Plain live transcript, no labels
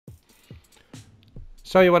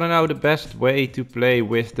So you want to know the best way to play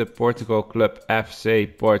with the Portugal club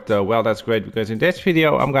FC Porto? Well, that's great, because in this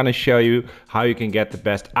video I'm going to show you how you can get the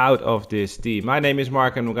best out of this team. My name is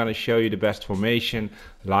Mark and I'm going to show you the best formation,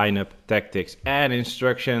 lineup, tactics and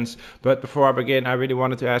instructions. But before I begin, I really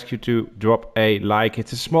wanted to ask you to drop a like.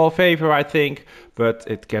 It's a small favor, I think, but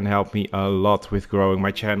it can help me a lot with growing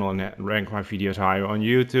my channel and rank my videos higher on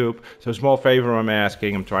YouTube. So small favor I'm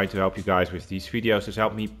asking. I'm trying to help you guys with these videos. Just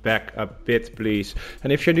help me back a bit, please.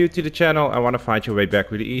 And if you're new to the channel, I want to find your way back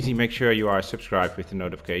really easy. Make sure you are subscribed with the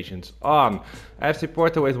notifications on. FC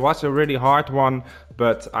Porto, it was a really hard one,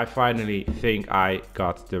 but I finally think I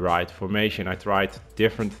got the right formation. I tried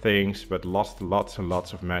different things, but lost lots and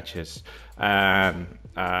lots of matches. And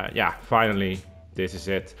yeah, finally, this is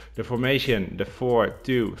it. The formation, the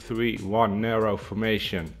 4-2-3-1 narrow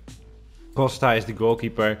formation. Costa is the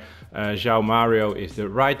goalkeeper. João Mario is the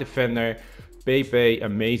right defender. PORTO,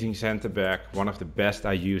 amazing center back, one of the best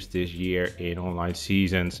I used this year in online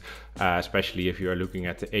seasons, especially if you are looking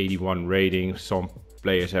at the 81 rating. Some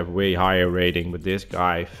players have way higher rating, but this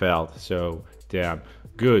guy felt so damn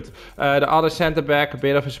good. The other center back, a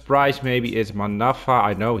bit of a surprise maybe, is Manafa.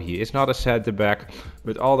 I know he is not a center back,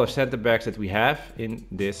 but all the center backs that we have in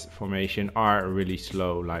this formation are really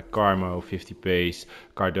slow, like Carmo 50 pace,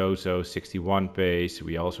 Cardoso 61 pace.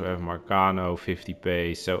 We also have Marcano 50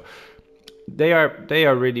 pace. So they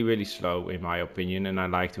are really slow in my opinion, and I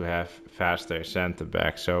like to have faster center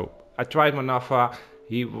backs. So I tried Manafa.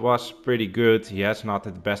 He was pretty good. He has not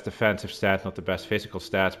the best defensive stats, not the best physical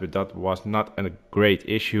stats, but that was not a great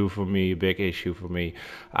issue for me, a big issue for me.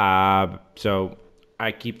 So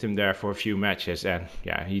I kept him there for a few matches, and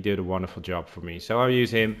yeah, he did a wonderful job for me. So I'll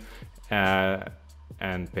use him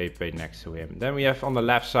and PORTO next to him. Then we have on the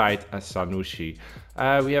left side a Sanusi.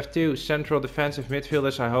 We have two central defensive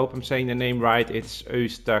midfielders. I hope I'm saying the name right. It's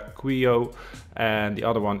Eustaquio and the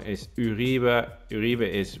other one is Uribe. Uribe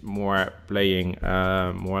is more playing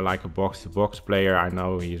more like a box-to-box player. I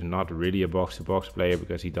know he's not really a box-to-box player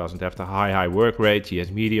because he doesn't have the high work rate. He has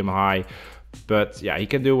medium-high. But yeah, he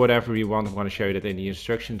can do whatever he wants. I'm going to show you that in the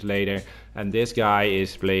instructions later. And this guy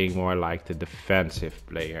is playing more like the defensive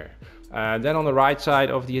player. Then on the right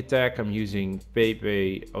side of the attack, I'm using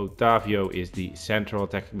PORTO. Otavio is the central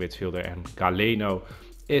attacking midfielder and Galeno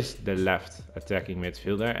is the left attacking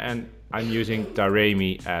midfielder. And I'm using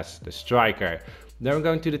Taremi as the striker. Then we're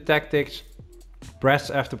going to the tactics. Press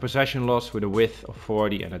after possession loss with a width of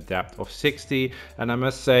 40 and a depth of 60. And I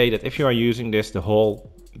must say that if you are using this the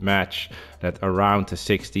whole match, that around the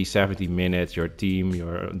 60-70 minutes your team,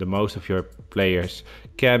 the most of your players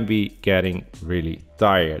can be getting really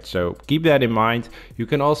tired. So keep that in mind. You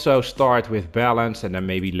can also start with balance and then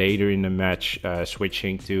maybe later in the match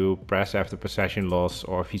switching to press after possession loss,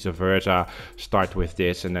 or vice versa. Start with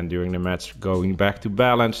this and then during the match going back to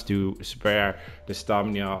balance to spare the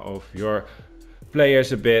stamina of your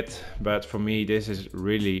players a bit. But for me, this is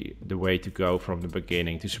really the way to go from the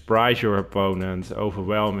beginning, to surprise your opponent,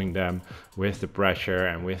 overwhelming them with the pressure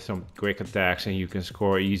and with some quick attacks, and you can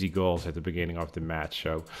score easy goals at the beginning of the match.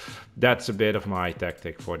 So that's a bit of my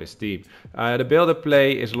tactic for this team. The build-up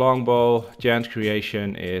play is long ball, chance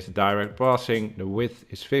creation is direct passing, the width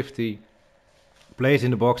is 50, plays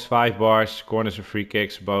in the box 5 bars, corners and free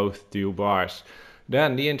kicks both 2 bars.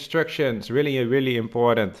 Then the instructions, really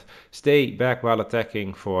important. Stay back while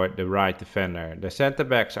attacking for the right defender. The center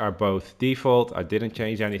backs are both default, I didn't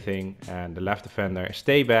change anything, and the left defender,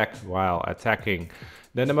 stay back while attacking.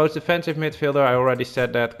 Then the most defensive midfielder, I already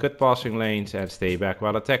said that, cut passing lanes and stay back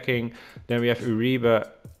while attacking. Then we have Uribe,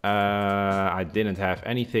 I didn't have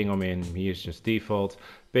anything on him, he is just default.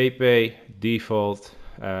 PORTO, default.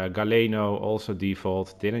 Galeno also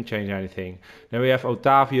default, didn't change anything. Then we have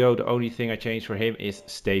Otavio, the only thing I changed for him is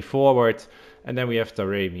stay forward. And then we have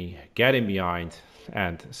Taremi, get in behind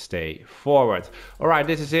and stay forward. Alright,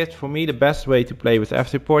 this is it for me, the best way to play with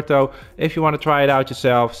FC Porto. If you want to try it out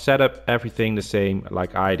yourself, set up everything the same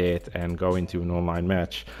like I did and go into an online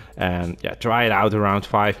match. And yeah, try it out around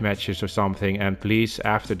 5 matches or something. And please,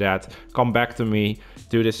 after that, come back to me,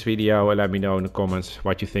 do this video and let me know in the comments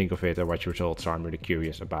what you think of it or what your results are. I'm really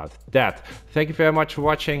curious about that. Thank you very much for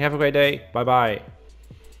watching. Have a great day. Bye bye.